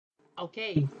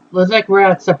Okay, looks like we're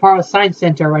at Sapporo Science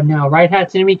Center right now, right,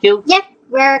 Hatsune Miku? Yep,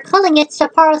 we're calling it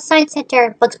Sapporo Science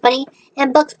Center, Bugs Bunny.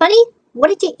 And Bugs Bunny, what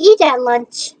did you eat at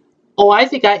lunch? Oh, I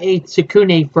think I ate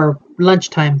Sukune for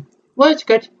lunchtime. Well, it's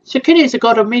good. Sukune is a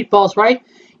god of meatballs, right?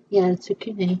 Yeah,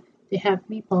 Sukune, they have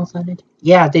meatballs on it.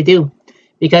 Yeah, they do.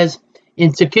 Because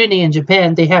in Sukune in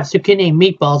Japan, they have Sukune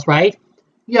meatballs, right?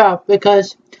 Yeah,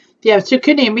 because they have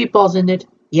Sukune meatballs in it.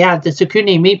 Yeah, the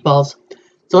Sukune meatballs.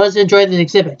 So let's enjoy the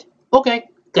exhibit. Okay,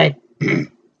 good.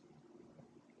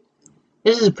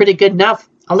 This is pretty good enough.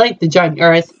 I like the giant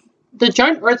Earth. The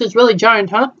giant Earth is really giant,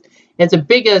 huh? It's as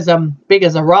big as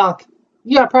a rock.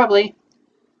 Yeah, probably.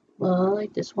 Well, I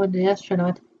like this one, the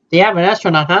astronaut. They have an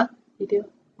astronaut, huh? They do.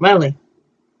 Really?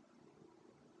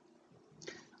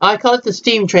 I call it the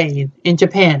steam train in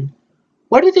Japan.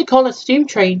 Why do they call it steam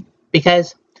train?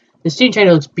 Because the steam train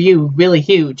looks really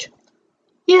huge.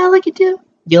 Yeah, I like it too.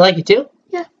 You like it too?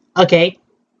 Yeah. Okay.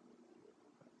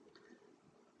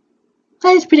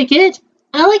 That's pretty good.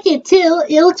 I like it too.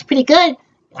 It looks pretty good.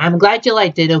 I'm glad you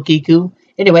liked it, Okiku.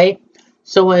 Anyway,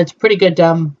 so it's pretty good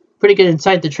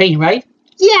inside the train, right?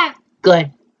 Yeah.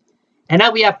 Good. And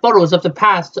now we have photos of the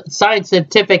past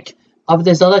scientific of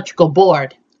this electrical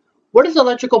board. What does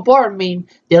electrical board mean?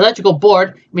 The electrical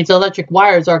board means electric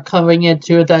wires are coming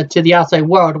into the outside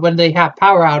world when they have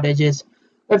power outages.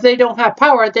 If they don't have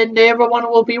power, then everyone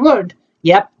will be ruined.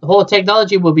 Yep, the whole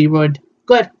technology will be ruined.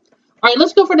 Good. Alright,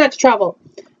 let's go for next travel.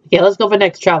 Okay, let's go for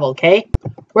next travel, okay?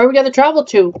 Where are we gonna travel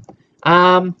to?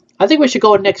 I think we should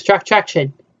go to next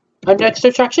attraction. A next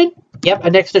attraction? Yep, a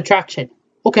next attraction.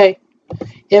 Okay.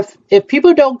 If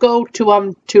people don't go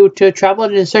to travel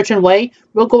in a certain way,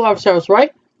 we'll go ourselves,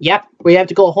 right? Yep, we have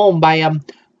to go home by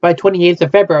 28th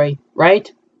of February,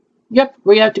 right? Yep,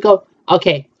 we have to go.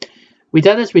 Okay. We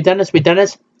done this.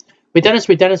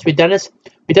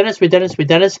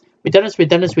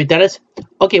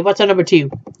 Okay, what's on number 2?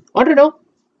 I don't know.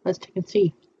 Let's take and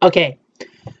see. Okay.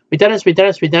 We done this.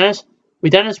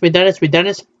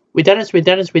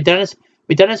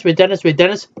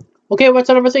 Okay, what's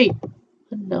on number 3? I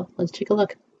don't know. Let's take a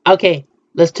look. Okay,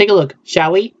 let's take a look,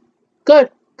 shall we?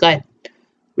 Good.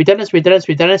 We done this.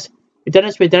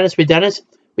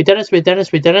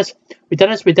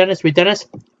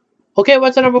 Okay,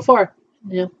 what's on number 4?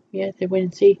 No, yeah, they wait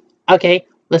and see. Okay,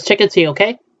 let's check and see,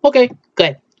 okay? Okay,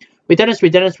 good. We done this.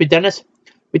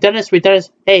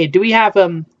 Hey, do we have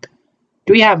Mount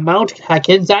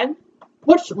Hakinzen?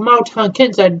 What's Mount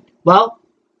Hakinzen? Well,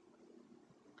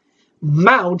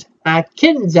 Mount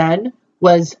Hakinzen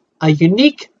was a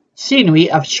unique scenery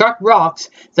of sharp rocks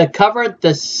that covered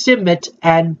the summit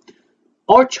and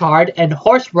orchard and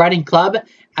horse riding club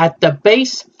at the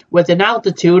base with an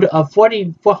altitude of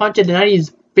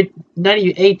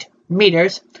 498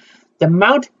 meters. The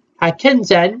Mount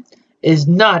Hakinzen is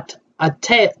not a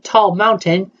tall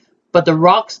mountain, but the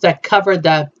rocks that cover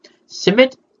the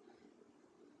summit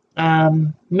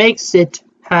makes it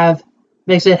have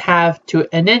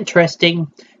an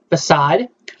interesting facade.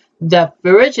 The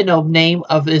original name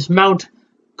of is Mount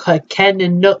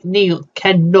Kanoniwa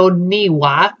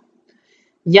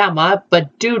Yama,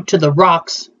 but due to the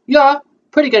rocks, yeah,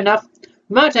 pretty good enough.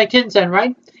 Mount Hakinzen,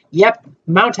 right? Yep,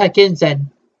 Mount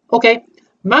Hakinzen. Okay,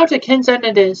 Mount Hakinzen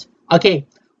it is. Okay,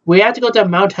 we have to go to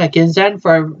Mount Hakinzen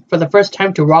for the first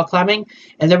time to rock climbing,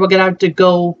 and then we're gonna have to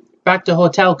go back to a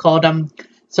hotel called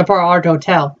Sapporo Art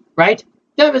Hotel, right?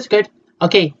 Yeah, that's good.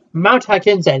 Okay, Mount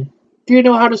Hakinzen. Do you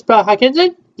know how to spell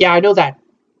Hakinzen? Yeah, I know that.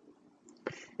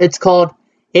 It's called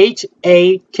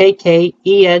Hakkenzan.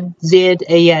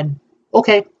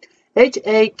 Okay,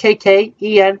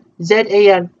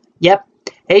 Hakkenzan. Yep,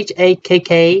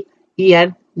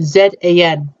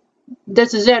 Hakkenzan.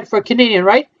 That's a Z for Canadian,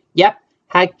 right? Yep,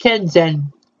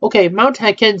 Hakkenzan. Okay, Mount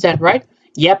Hakkenzan, right?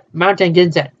 Yep, Mount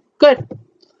Hakkenzan. Good.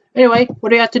 Anyway, what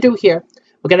do you have to do here?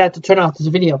 We're gonna have to turn off this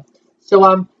video.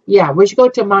 So, yeah, we should go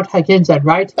to Mount Hakkenzan,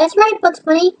 right? That's right, Bugs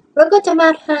Bunny. We'll go to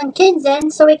Mount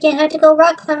Hakkenzan so we can have to go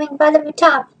rock climbing by the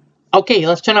top. Okay,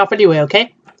 let's turn off anyway,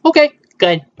 okay? Okay,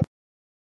 good.